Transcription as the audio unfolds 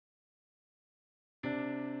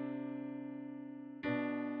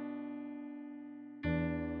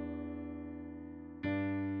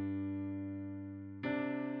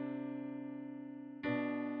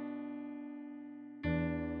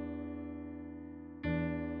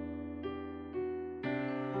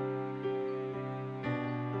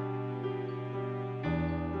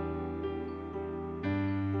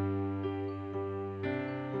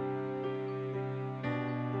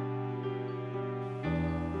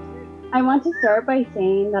I want to start by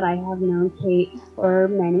saying that I have known Kate for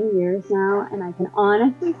many years now, and I can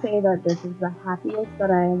honestly say that this is the happiest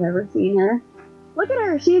that I have ever seen her. Look at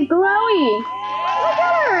her, she's glowing! Look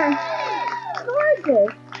at her!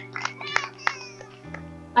 Gorgeous!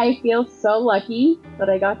 I feel so lucky that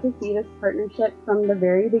I got to see this partnership from the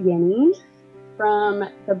very beginning, from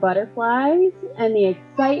the butterflies and the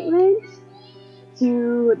excitement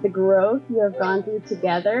to the growth you have gone through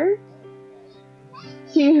together,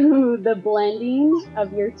 to the blending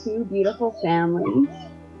of your two beautiful families.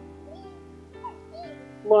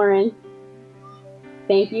 Laurence,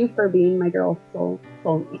 thank you for being my girl's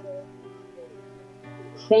soulmate.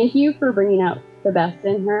 Thank you for bringing out the best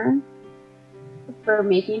in her, for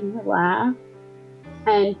making her laugh,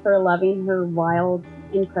 and for loving her wild,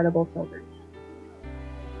 incredible children.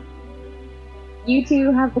 You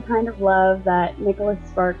two have the kind of love that Nicholas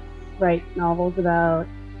Sparks writes novels about,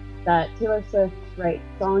 that Taylor Swift writes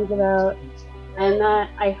songs about, and that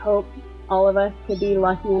I hope all of us could be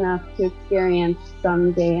lucky enough to experience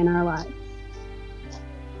someday in our lives.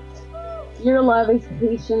 Your love is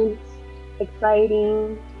patient,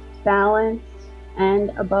 exciting, balanced,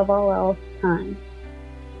 and above all else, kind.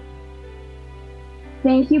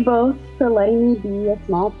 Thank you both for letting me be a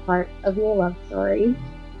small part of your love story.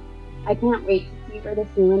 I can't wait to see where this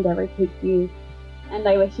new endeavor takes you, and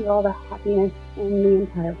I wish you all the happiness in the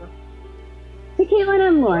entire world. To Caitlin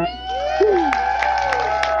and Laurence.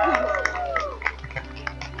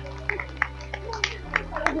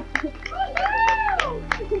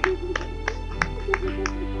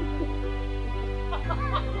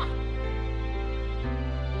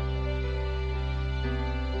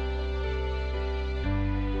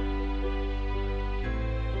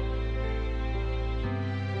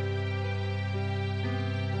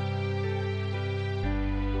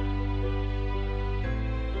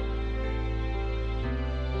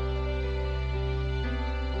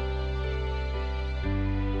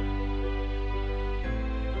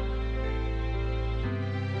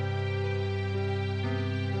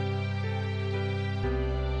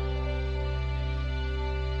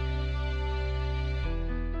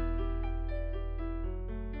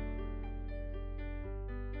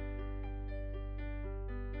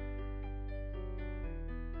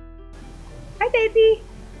 Hi, baby.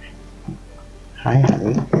 Hi,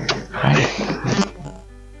 honey. Hi.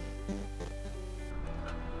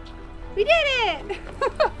 We did it!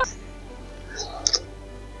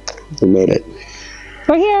 We made it.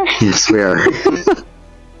 We're here. Yes, we are.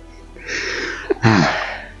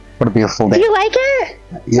 What a beautiful day. Do you like it?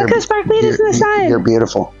 Look how sparkly it is in the sun. You're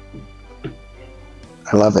beautiful.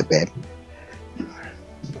 I love it, babe.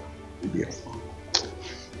 You're beautiful.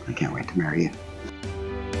 I can't wait to marry you.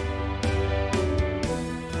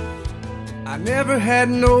 I never had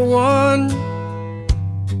no one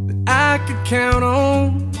that I could count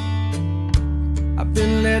on. I've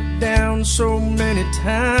been let down so many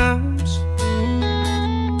times.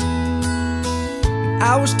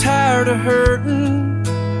 I was tired of hurting,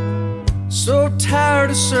 so tired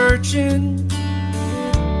of searching,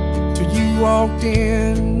 till you walked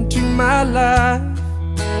into my life.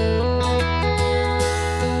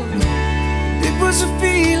 It was a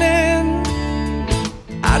feeling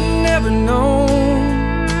I'd never known,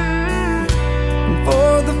 and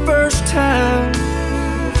for the first time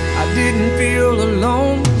I didn't feel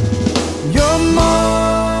alone. Your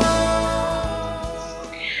mom.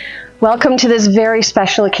 Welcome to this very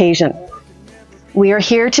special occasion. We are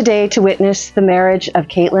here today to witness the marriage of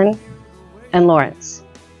Caitlin and Laurence.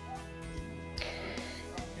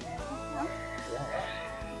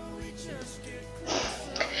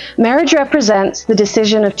 Marriage represents the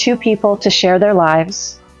decision of two people to share their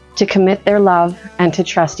lives, to commit their love, and to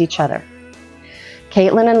trust each other.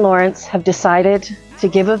 Caitlin and Laurence have decided to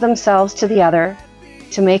give of themselves to the other,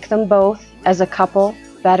 to make them both, as a couple,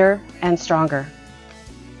 better and stronger.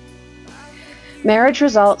 Marriage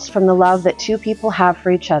results from the love that two people have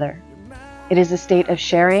for each other. It is a state of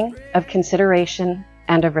sharing, of consideration,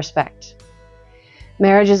 and of respect.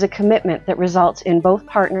 Marriage is a commitment that results in both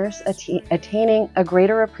partners attaining a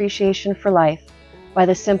greater appreciation for life by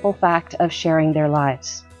the simple fact of sharing their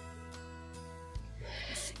lives.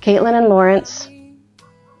 Caitlin and Laurence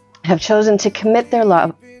have chosen to commit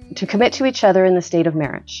to each other in the state of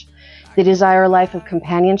marriage. They desire a life of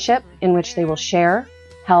companionship in which they will share,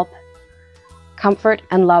 help, comfort,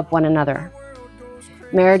 and love one another.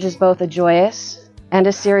 Marriage is both a joyous and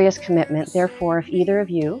a serious commitment. Therefore, if either of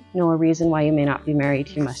you know a reason why you may not be married,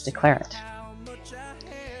 you must declare it.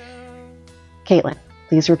 Caitlin,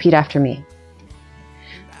 please repeat after me.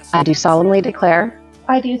 I do solemnly declare.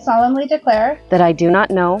 I do solemnly declare that I do not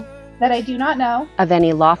know that I do not know of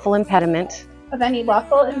any lawful impediment of any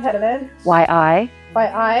lawful impediment why I,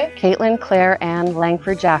 Caitlin Claire Ann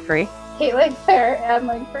Langford Jaffrey, Claire Ann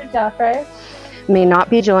Langford Jaffrey, may not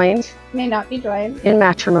be joined in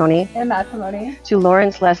matrimony to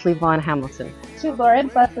Laurence Leslie Vaughn Hamilton. to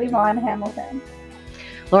Laurence Leslie Vaughn Hamilton.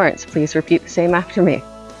 Laurence, please repeat the same after me.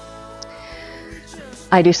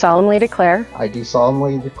 I do solemnly declare I do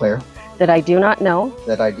solemnly declare that I do not know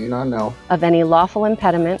that I do not know of any lawful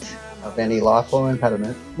impediment of any lawful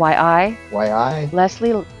impediment why I,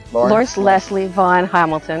 Lawrence Leslie Vaughn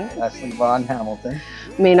Hamilton, Leslie Vaughn Hamilton,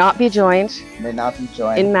 may not be joined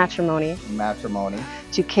in matrimony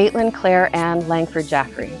to Caitlin Claire Ann Langford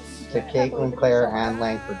Jaffrey. to Caitlin Claire Ann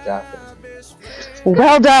Langford Jaffrey.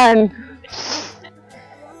 Well done!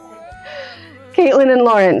 Caitlin and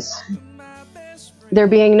Laurence, there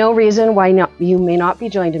being no reason why you may not be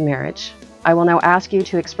joined in marriage, I will now ask you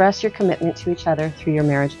to express your commitment to each other through your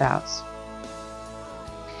marriage vows.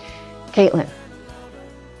 Caitlin,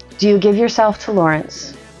 do you give yourself to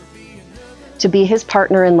Laurence to be his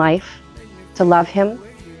partner in life, to love him,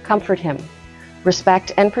 comfort him,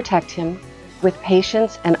 respect and protect him with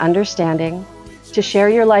patience and understanding, to share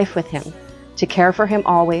your life with him, to care for him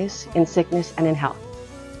always in sickness and in health?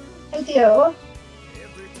 I do.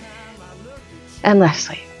 And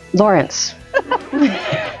Leslie, Laurence.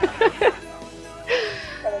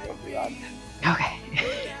 Okay.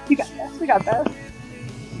 You got this. We got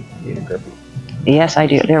this. Yes, I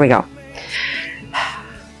do. There we go.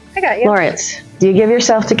 I got you. Laurence, do you give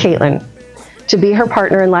yourself to Caitlin to be her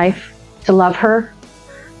partner in life, to love her,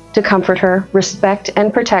 to comfort her, respect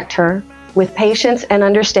and protect her with patience and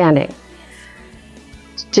understanding,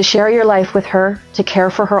 to share your life with her, to care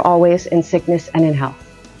for her always in sickness and in health?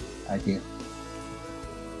 I do.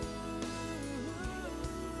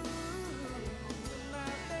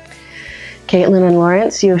 Caitlin and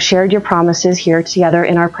Laurence, you have shared your promises here together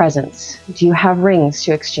in our presence. Do you have rings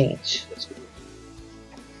to exchange?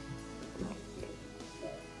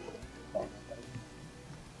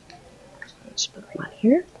 Just put them on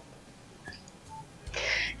here.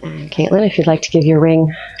 And Caitlin, if you'd like to give your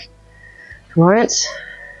ring to Laurence.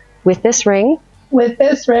 With this ring,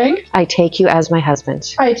 I take you as my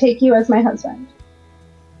husband. take you as my husband.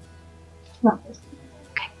 Not this.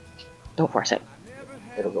 Okay, don't force it.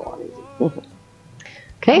 It'll go on easy.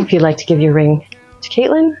 Okay, if you'd like to give your ring to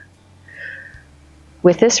Caitlin.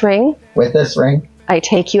 With this ring, I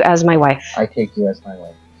take you as my wife. take you as my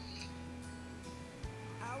wife.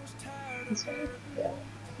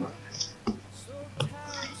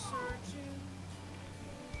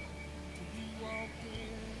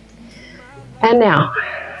 And now,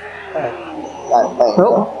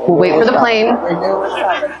 we'll wait for the plane.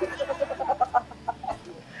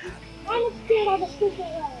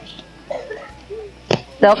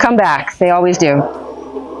 They'll come back. They always do.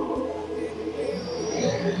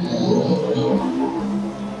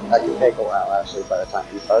 That can take a while, actually, by the time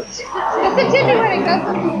he starts.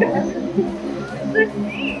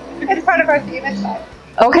 It's part of our theme inside.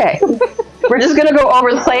 Okay, we're just going to go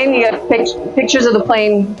over the plane. You get pictures of the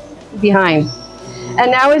plane behind.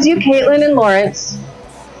 And now as you, Caitlin and Laurence,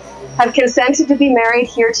 have consented to be married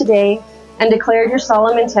here today and declared your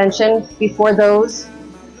solemn intention before those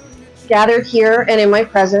gathered here and in my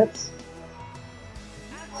presence,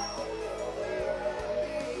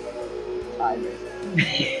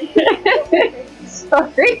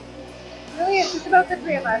 sorry. Really, it's just about the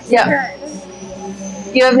three of us. Yeah.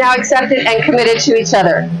 You have now accepted and committed to each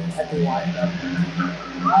other.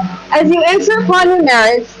 As you enter upon your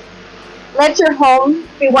marriage, let your home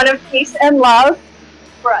be one of peace and love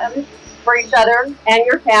for each other and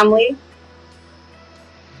your family.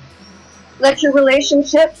 Let your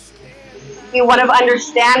relationship be one of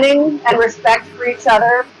understanding and respect for each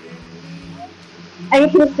other.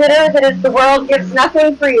 And consider that as the world gives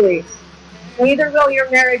nothing freely, neither will your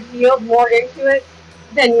marriage yield more into it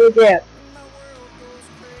than you give.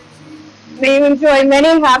 May you enjoy many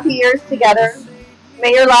happy years together.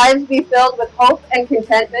 May your lives be filled with hope and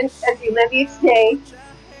contentment as you live each day,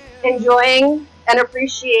 enjoying and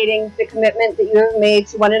appreciating the commitment that you have made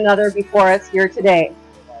to one another before us here today.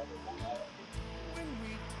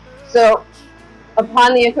 So,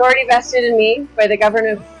 upon the authority vested in me by the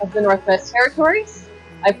Governor of the Northwest Territories,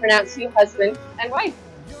 I pronounce you husband and wife.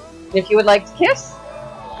 And if you would like to kiss.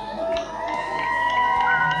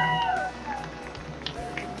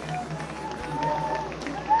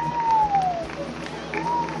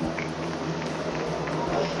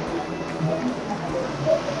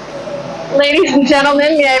 Ladies and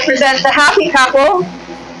gentlemen, may I present the happy couple,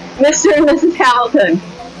 Mr. and Mrs. Hamilton.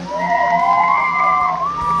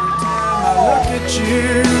 I look at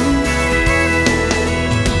you.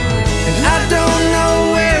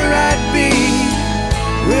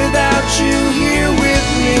 you here with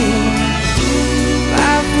me,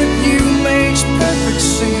 life with you makes perfect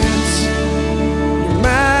sense. You're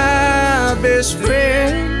my best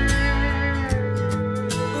friend.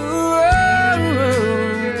 Ooh,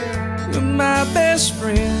 you're my best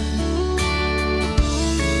friend.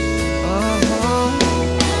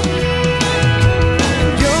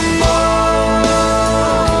 You're more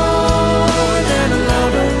than a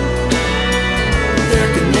lover. There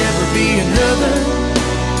can never be another.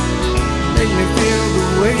 Make me feel the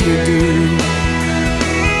way you do.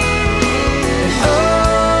 And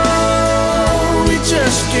oh, we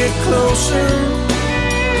just get closer.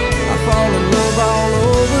 I fall in love all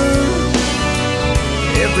over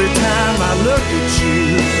every time I look at you.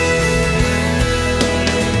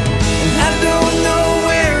 And I don't know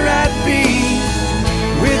where I'd be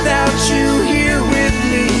without you here with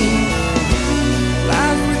me.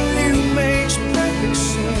 Life with you makes perfect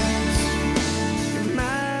sense. You're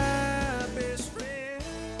my best friend.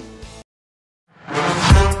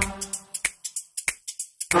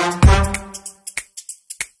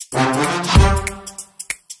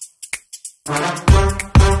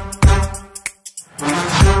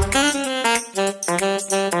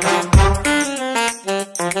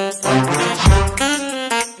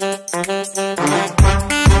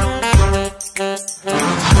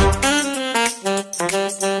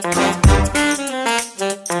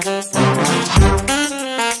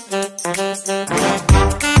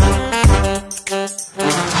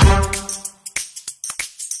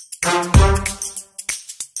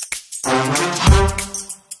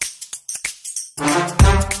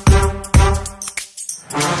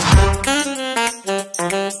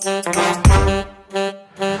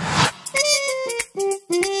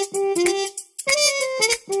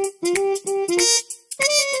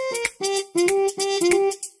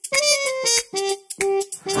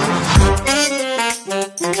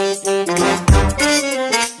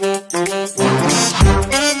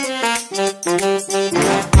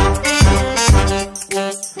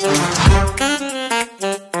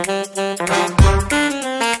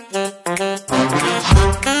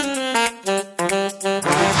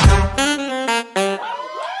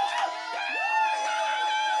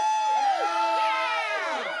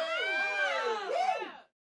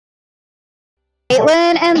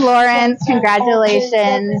 Caitlin and Laurence,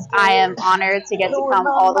 congratulations. I am honored to get to come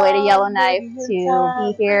all the way to Yellowknife to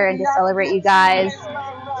be here and to celebrate you guys.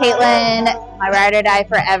 Caitlin, my ride or die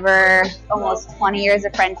forever, almost 20 years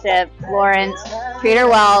of friendship. Laurence, treat her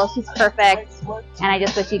well, she's perfect, and I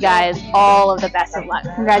just wish you guys all of the best of luck.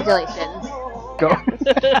 Congratulations. Go.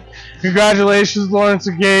 Congratulations, Laurence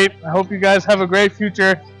and Gabe. I hope you guys have a great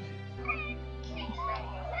future.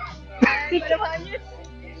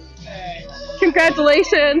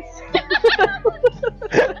 Congratulations. No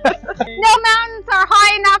mountains are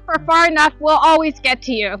high enough or far enough. We'll always get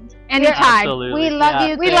to you anytime. Absolutely. We love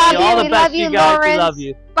you. We Yeah. love you. All the We best, love you, you guys. Laurence. We love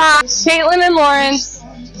you. Bye. Caitlin and Laurence,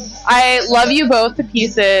 I love you both to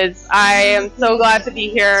pieces. I am so glad to be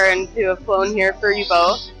here and to have flown here for you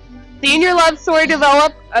both. Seeing your love story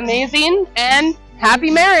develop, amazing, and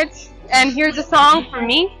happy marriage. And here's a song from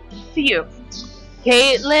me to you.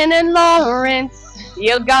 Caitlin and Laurence,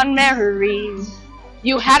 you got married.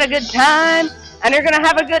 You had a good time, and you're gonna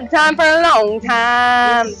have a good time for a long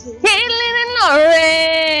time. Caitlin and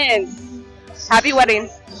Laurence, happy wedding.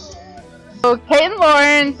 So, Kate and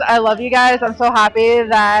Laurence, I love you guys. I'm so happy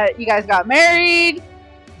that you guys got married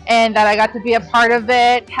and that I got to be a part of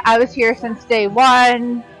it. I was here since day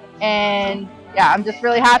one, and yeah, I'm just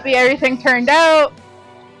really happy everything turned out.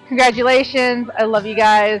 Congratulations. I love you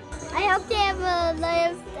guys. I hope they have a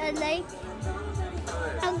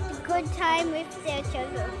good time with their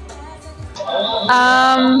children.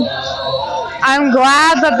 I'm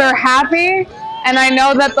glad that they're happy, and I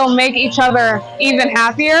know that they'll make each other even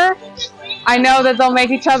happier. I know that they'll make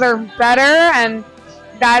each other better, and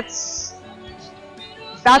that's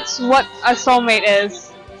what a soulmate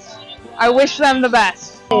is. I wish them the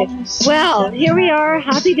best. Well, here we are,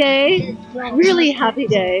 happy day, really happy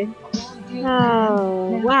day.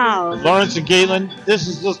 Oh, wow. Laurence and Caitlin, this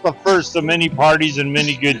is just the first of many parties and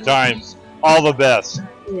many good times. All the best.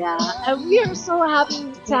 Yeah, and we are so happy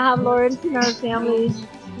to have Laurence in our family.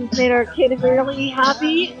 He's made our kid really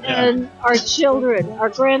happy, and our children, our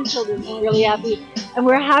grandchildren, really happy. And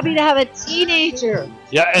we're happy to have a teenager.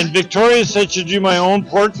 Yeah, and Victoria said she'd do my own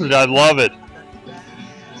portrait. I love it.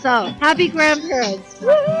 So, happy grandparents.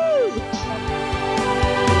 Woo!